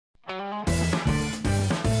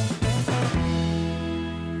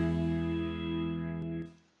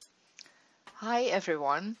Hi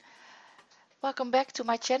everyone, welcome back to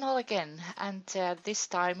my channel again, and this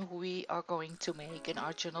time we are going to make an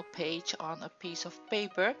art journal page on a piece of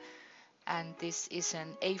paper, and this is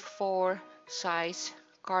an A4 size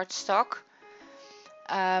cardstock.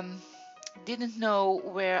 Didn't know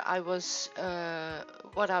where I was,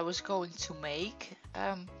 what I was going to make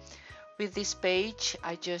with this page.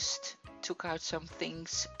 I just took out some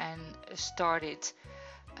things and started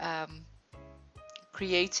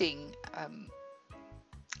creating.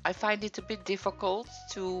 I find it a bit difficult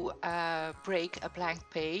to break a blank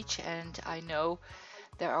page, and I know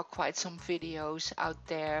there are quite some videos out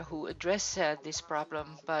there who address this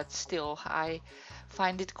problem, but still I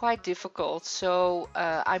find it quite difficult. So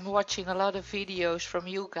I'm watching a lot of videos from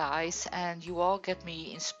you guys, and you all get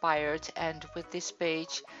me inspired, and with this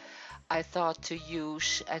page I thought to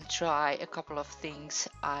use and try a couple of things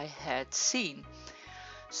I had seen.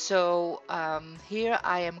 So here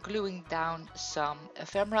I am gluing down some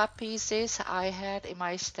ephemera pieces I had in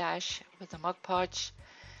my stash with a Mod Podge,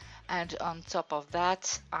 and on top of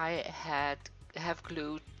that I have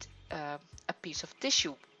glued a piece of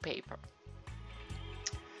tissue paper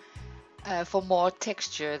for more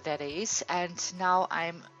texture, that is. And now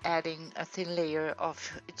I'm adding a thin layer of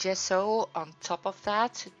gesso on top of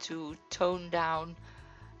that to tone down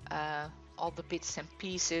all the bits and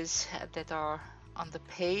pieces that are on the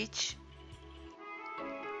page.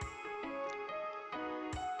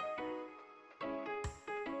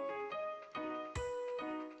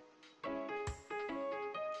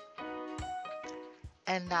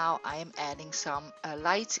 And now I'm adding some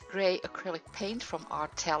light gray acrylic paint from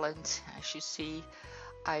Art Talent. As you see,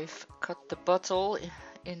 I've cut the bottle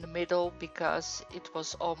in the middle because it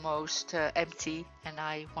was almost empty, and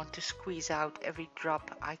I want to squeeze out every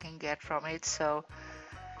drop I can get from it.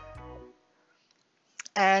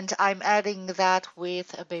 And I'm adding that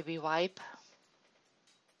with a baby wipe,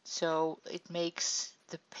 so it makes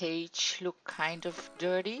the page look kind of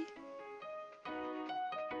dirty.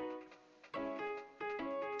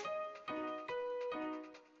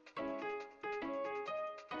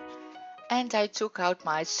 And I took out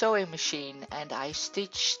my sewing machine and I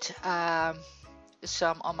stitched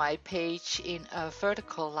some on my page in a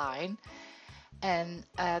vertical line, and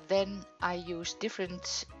then I used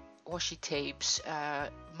different washi tapes,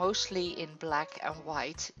 mostly in black and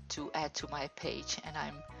white, to add to my page, and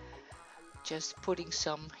I'm just putting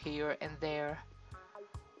some here and there.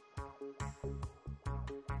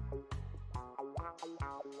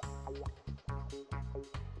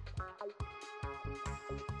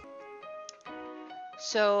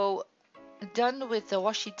 So done with the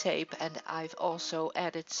washi tape, and I've also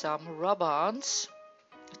added some rub-ons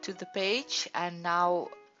to the page, and now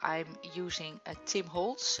I'm using a Tim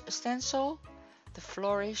Holtz stencil, the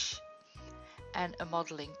Flourish, and a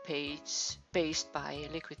modeling page based by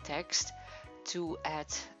Liquitex to add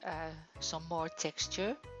some more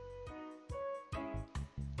texture.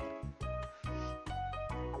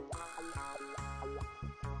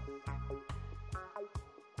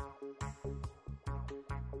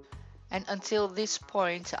 And until this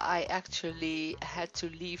point I actually had to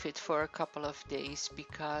leave it for a couple of days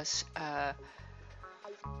because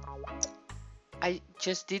I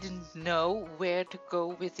just didn't know where to go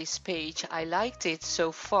with this page. I liked it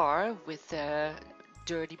so far with the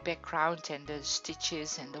dirty background and the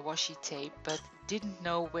stitches and the washi tape, but didn't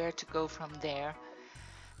know where to go from there.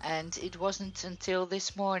 And it wasn't until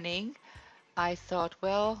this morning I thought,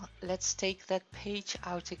 well, let's take that page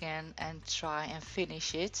out again and try and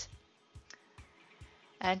finish it.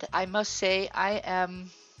 And I must say I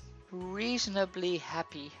am reasonably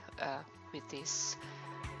happy with this.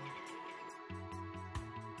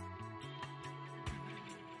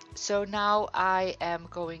 So now I am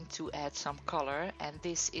going to add some color, and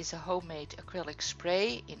this is a homemade acrylic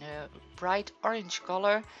spray in a bright orange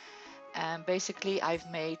color. And basically I've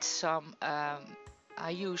made some,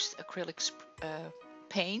 I used acrylic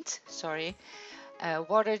paint,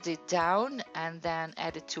 watered it down and then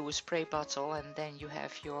added to a spray bottle, and then you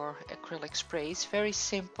have your acrylic sprays. Very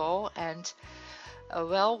simple, and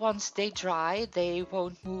well, once they dry they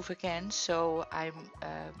won't move again, so I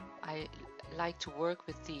like to work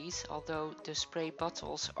with these, although the spray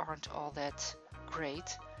bottles aren't all that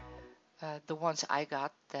great, the ones I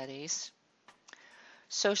got, that is.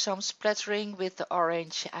 So some splattering with the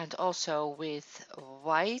orange and also with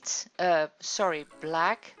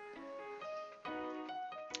black.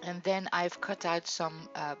 And then I've cut out some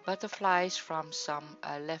butterflies from some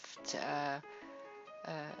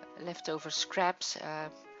leftover scraps.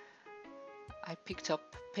 I picked up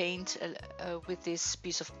paint with this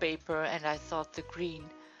piece of paper, and I thought the green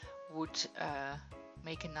would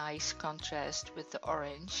make a nice contrast with the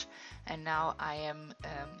orange. And now I am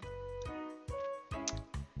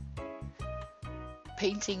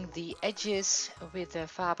painting the edges with the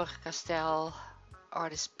Faber-Castell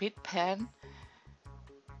Artist Bit Pen,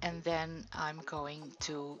 and then I'm going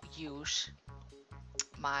to use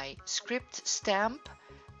my script stamp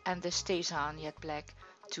and the Stazan Jet Black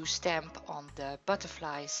to stamp on the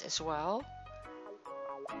butterflies as well.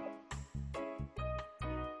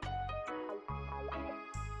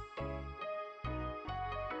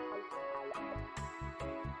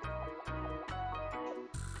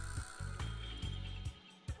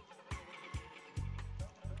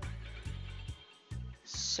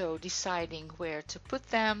 So deciding where to put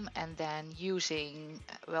them, and then using,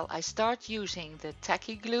 well, I start using the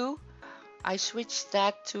tacky glue. I switch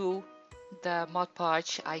that to the Mod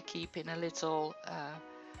Podge I keep in a little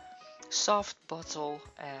soft bottle,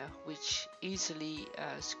 which easily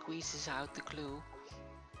squeezes out the glue.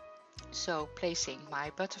 So placing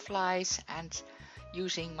my butterflies and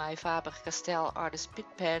using my Faber-Castell Artist Bit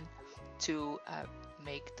Pen to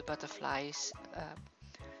make the butterflies,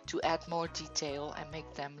 to add more detail and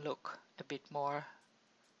make them look a bit more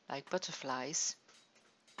like butterflies.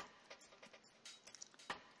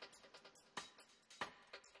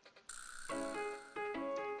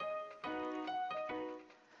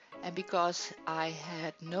 And because I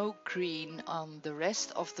had no green on the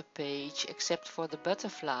rest of the page except for the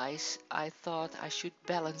butterflies, I thought I should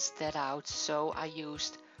balance that out. So I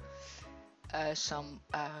used some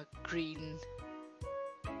green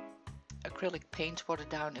acrylic paint, watered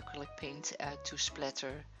down acrylic paint, to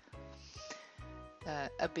splatter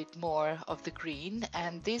a bit more of the green.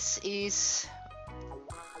 And this is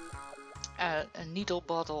a needle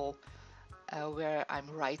bottle where I'm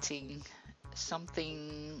writing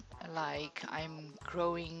something like I'm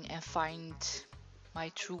growing and find my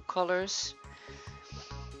true colors,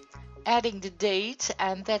 adding the date,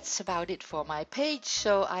 and that's about it for my page.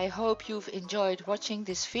 So I hope you've enjoyed watching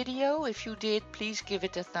this video. If you did, please give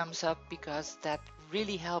it a thumbs up, because that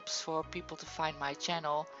really helps for people to find my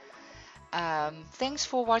channel. Thanks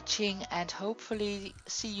for watching, and hopefully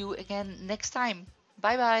see you again next time.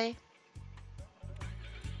 Bye bye.